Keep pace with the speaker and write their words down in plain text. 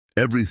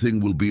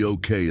Everything will be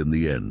okay in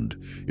the end.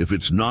 If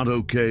it's not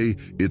okay,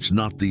 it's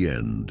not the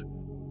end.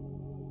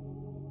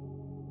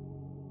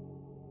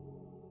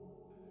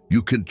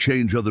 You can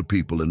change other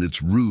people, and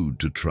it's rude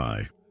to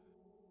try.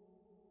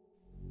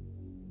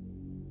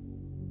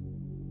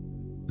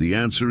 The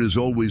answer is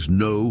always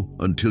no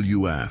until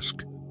you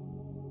ask.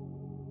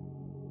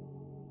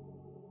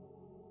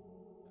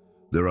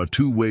 There are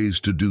two ways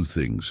to do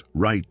things,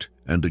 right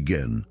and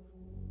again.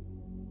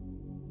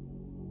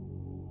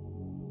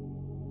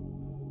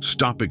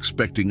 Stop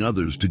expecting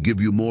others to give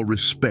you more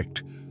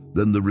respect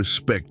than the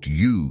respect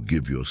you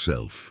give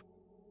yourself.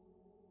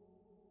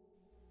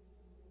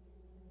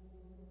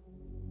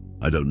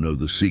 I don't know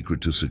the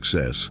secret to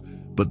success,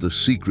 but the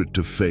secret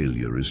to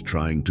failure is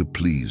trying to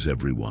please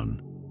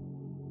everyone.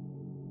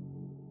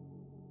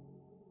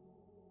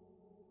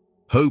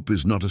 Hope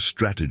is not a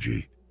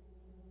strategy.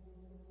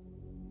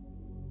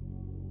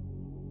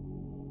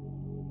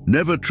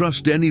 Never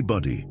trust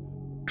anybody.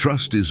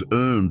 Trust is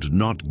earned,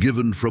 not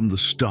given from the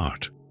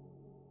start.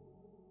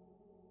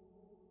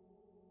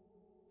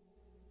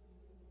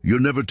 You're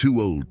never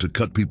too old to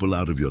cut people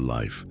out of your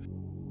life.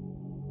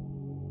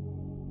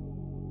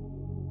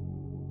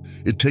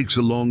 It takes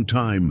a long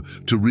time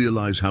to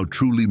realize how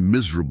truly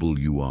miserable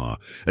you are,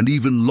 and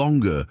even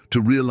longer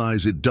to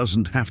realize it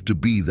doesn't have to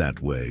be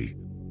that way.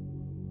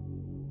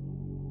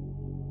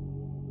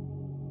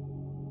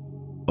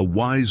 A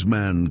wise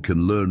man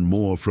can learn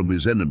more from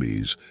his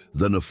enemies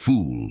than a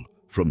fool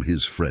from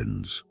his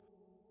friends.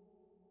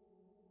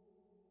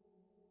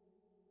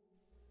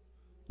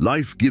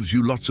 Life gives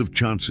you lots of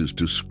chances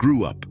to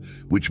screw up,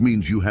 which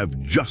means you have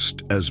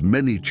just as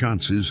many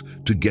chances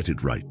to get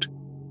it right.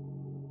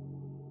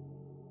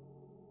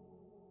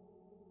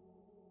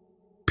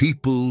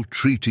 People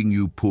treating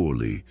you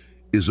poorly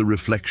is a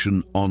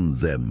reflection on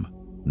them,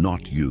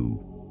 not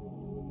you.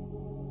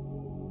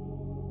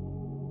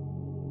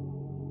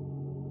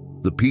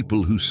 The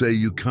people who say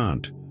you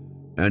can't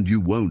and you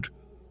won't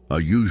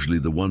are usually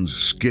the ones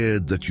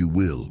scared that you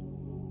will.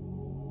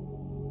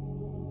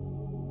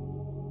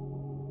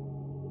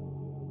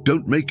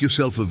 Don't make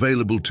yourself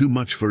available too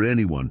much for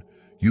anyone.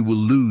 You will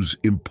lose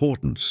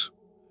importance.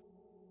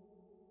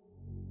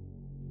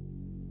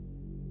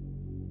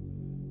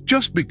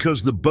 Just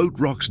because the boat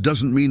rocks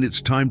doesn't mean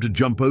it's time to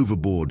jump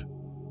overboard.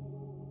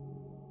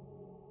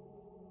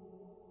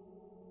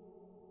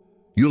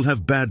 You'll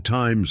have bad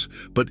times,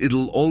 but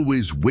it'll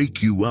always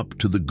wake you up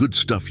to the good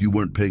stuff you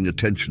weren't paying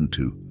attention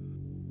to.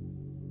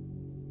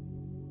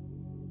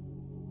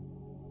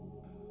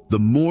 The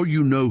more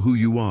you know who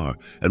you are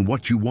and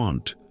what you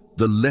want,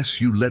 the less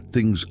you let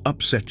things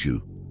upset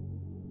you.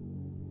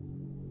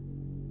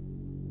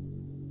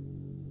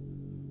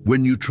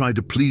 When you try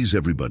to please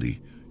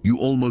everybody, you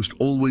almost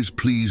always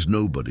please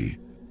nobody.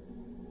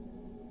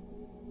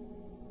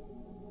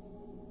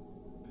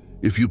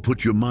 If you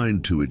put your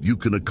mind to it, you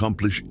can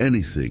accomplish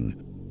anything.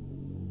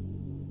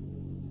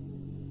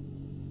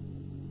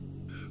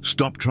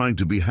 Stop trying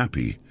to be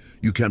happy.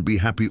 You can be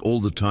happy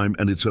all the time,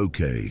 and it's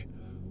okay.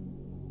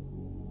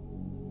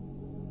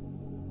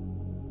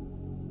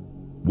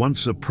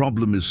 Once a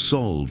problem is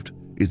solved,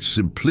 its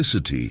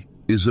simplicity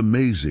is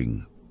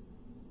amazing.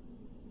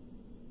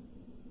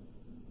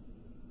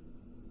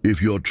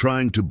 If you're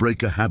trying to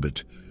break a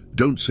habit,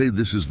 don't say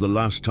this is the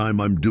last time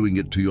I'm doing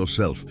it to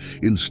yourself.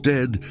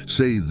 Instead,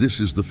 say this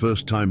is the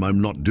first time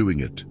I'm not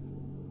doing it.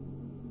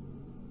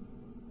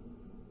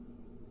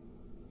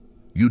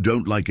 You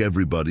don't like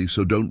everybody,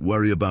 so don't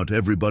worry about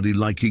everybody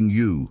liking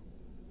you.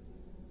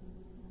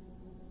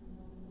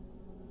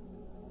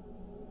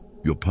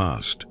 Your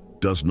past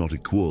does not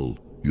equal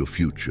your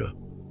future.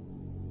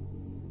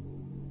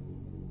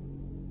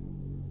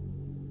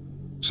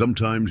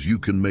 Sometimes you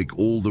can make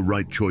all the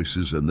right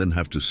choices and then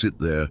have to sit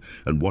there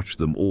and watch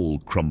them all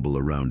crumble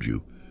around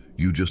you.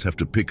 You just have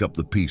to pick up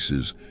the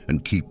pieces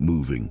and keep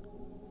moving.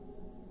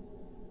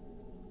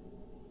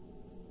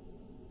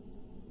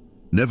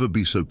 Never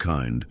be so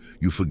kind,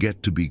 you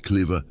forget to be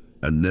clever,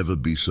 and never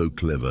be so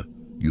clever,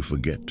 you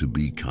forget to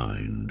be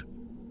kind.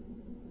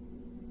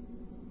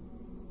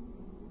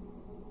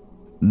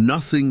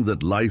 Nothing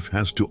that life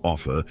has to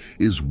offer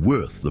is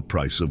worth the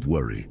price of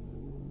worry.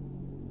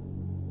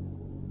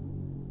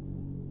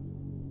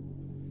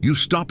 You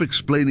stop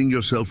explaining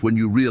yourself when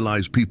you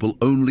realize people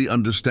only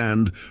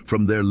understand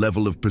from their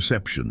level of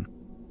perception.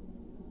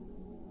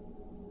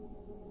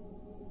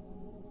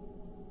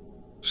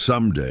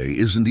 Someday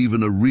isn't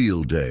even a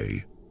real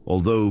day,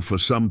 although for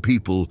some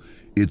people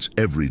it's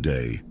every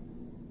day.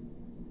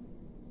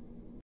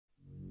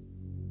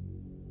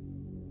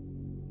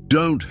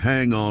 Don't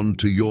hang on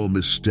to your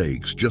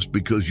mistakes just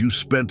because you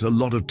spent a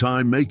lot of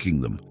time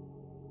making them.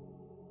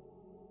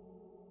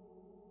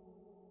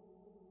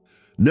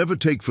 Never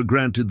take for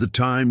granted the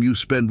time you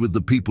spend with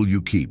the people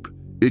you keep.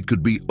 It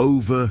could be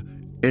over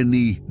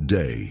any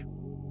day.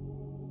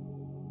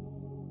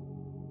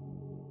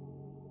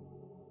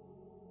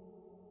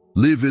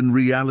 Live in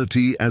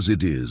reality as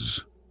it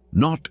is,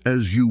 not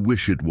as you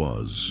wish it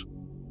was.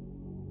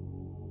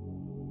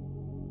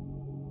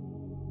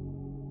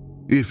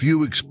 If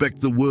you expect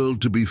the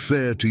world to be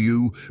fair to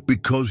you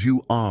because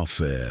you are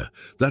fair,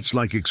 that's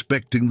like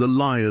expecting the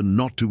lion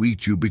not to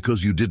eat you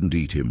because you didn't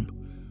eat him.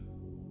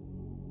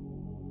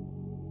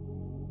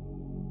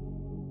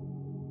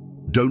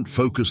 Don't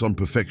focus on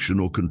perfection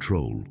or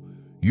control.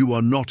 You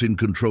are not in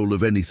control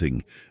of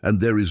anything,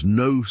 and there is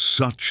no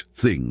such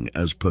thing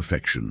as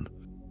perfection.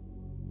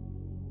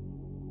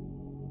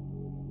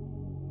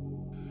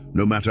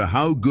 No matter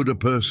how good a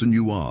person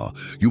you are,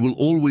 you will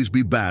always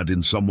be bad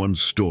in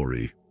someone's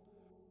story.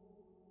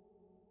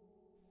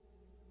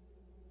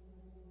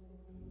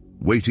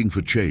 Waiting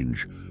for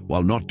change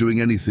while not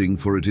doing anything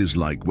for it is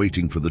like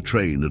waiting for the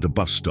train at a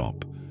bus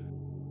stop.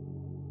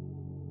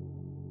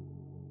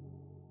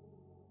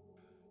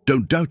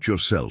 Don't doubt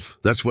yourself.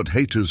 That's what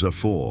haters are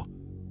for.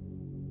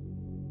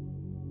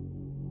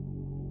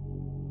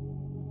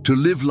 To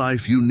live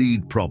life, you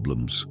need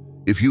problems.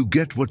 If you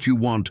get what you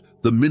want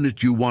the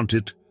minute you want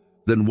it,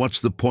 then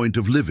what's the point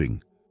of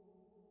living?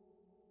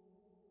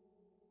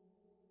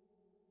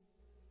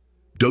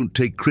 Don't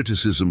take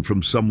criticism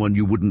from someone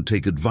you wouldn't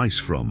take advice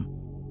from.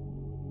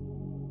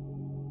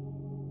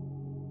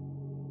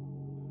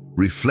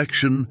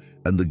 Reflection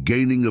and the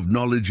gaining of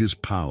knowledge is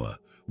power.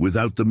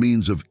 Without the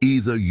means of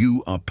either,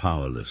 you are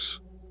powerless.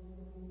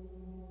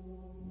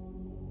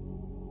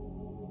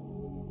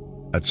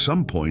 At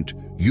some point,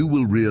 you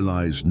will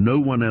realize no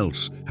one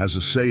else has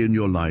a say in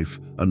your life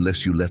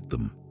unless you let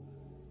them.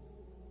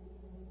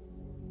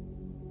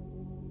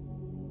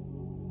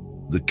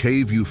 The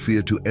cave you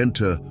fear to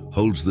enter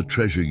holds the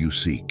treasure you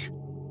seek.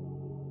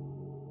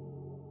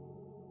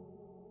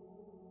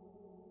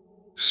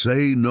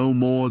 Say no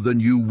more than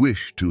you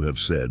wish to have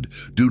said.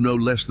 Do no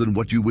less than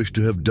what you wish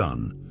to have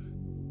done.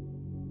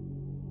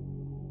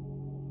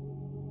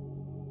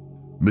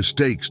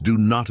 Mistakes do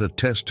not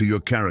attest to your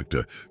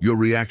character. Your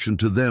reaction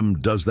to them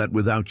does that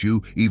without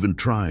you even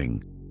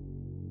trying.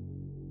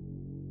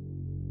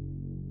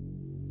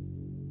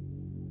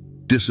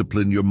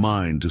 Discipline your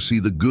mind to see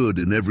the good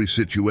in every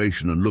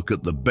situation and look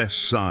at the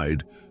best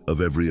side of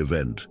every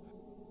event.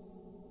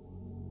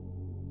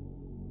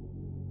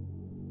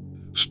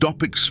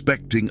 Stop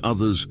expecting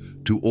others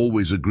to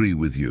always agree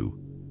with you.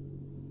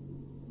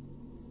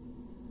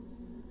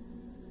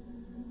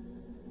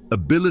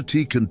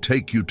 Ability can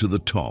take you to the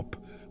top,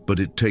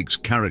 but it takes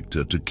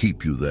character to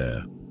keep you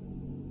there.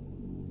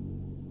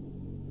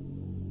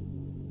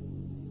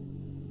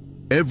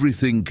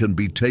 Everything can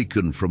be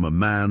taken from a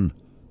man,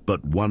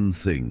 but one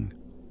thing.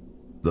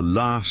 The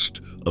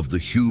last of the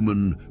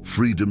human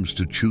freedoms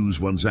to choose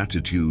one's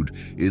attitude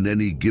in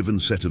any given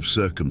set of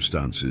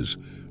circumstances,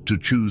 to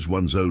choose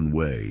one's own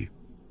way.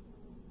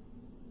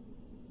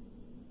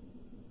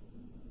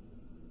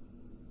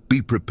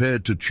 Be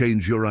prepared to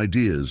change your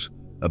ideas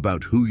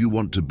about who you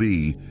want to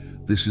be.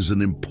 This is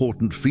an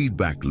important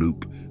feedback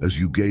loop as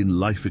you gain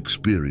life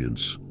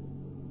experience.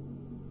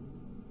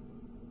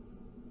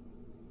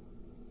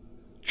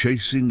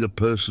 Chasing a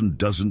person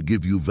doesn't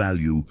give you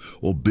value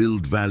or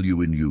build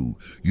value in you.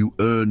 You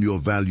earn your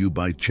value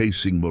by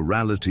chasing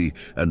morality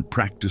and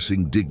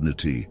practicing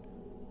dignity.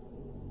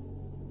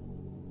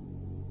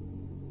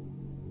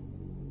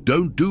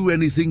 Don't do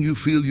anything you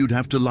feel you'd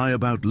have to lie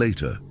about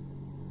later.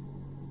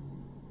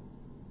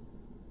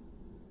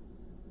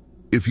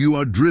 If you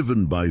are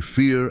driven by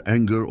fear,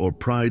 anger, or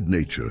pride,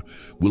 nature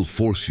will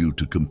force you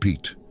to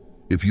compete.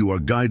 If you are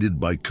guided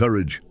by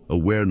courage,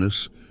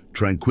 awareness,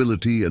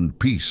 tranquility, and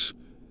peace,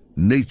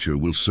 nature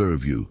will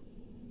serve you.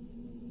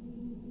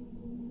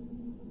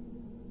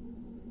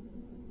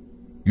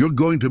 You're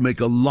going to make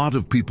a lot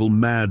of people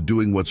mad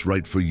doing what's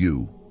right for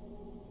you.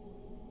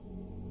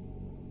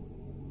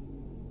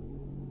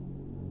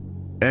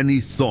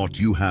 Any thought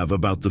you have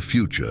about the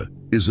future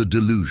is a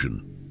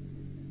delusion.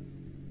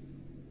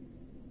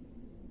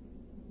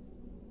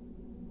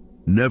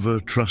 Never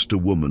trust a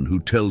woman who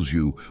tells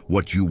you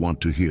what you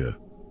want to hear.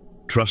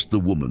 Trust the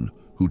woman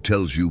who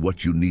tells you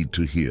what you need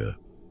to hear.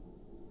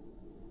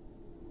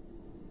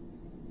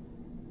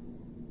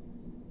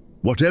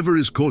 Whatever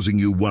is causing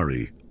you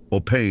worry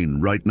or pain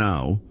right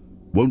now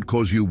won't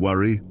cause you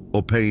worry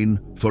or pain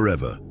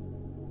forever.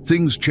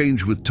 Things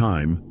change with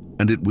time,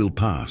 and it will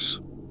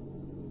pass.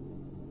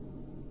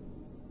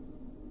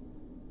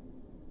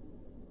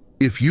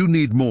 If you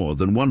need more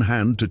than one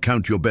hand to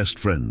count your best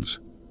friends,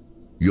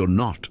 you're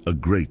not a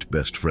great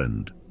best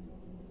friend.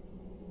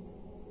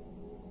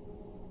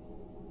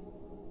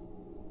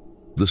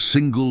 The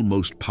single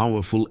most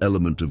powerful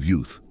element of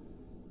youth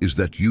is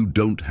that you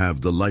don't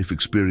have the life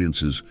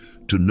experiences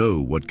to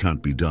know what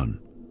can't be done.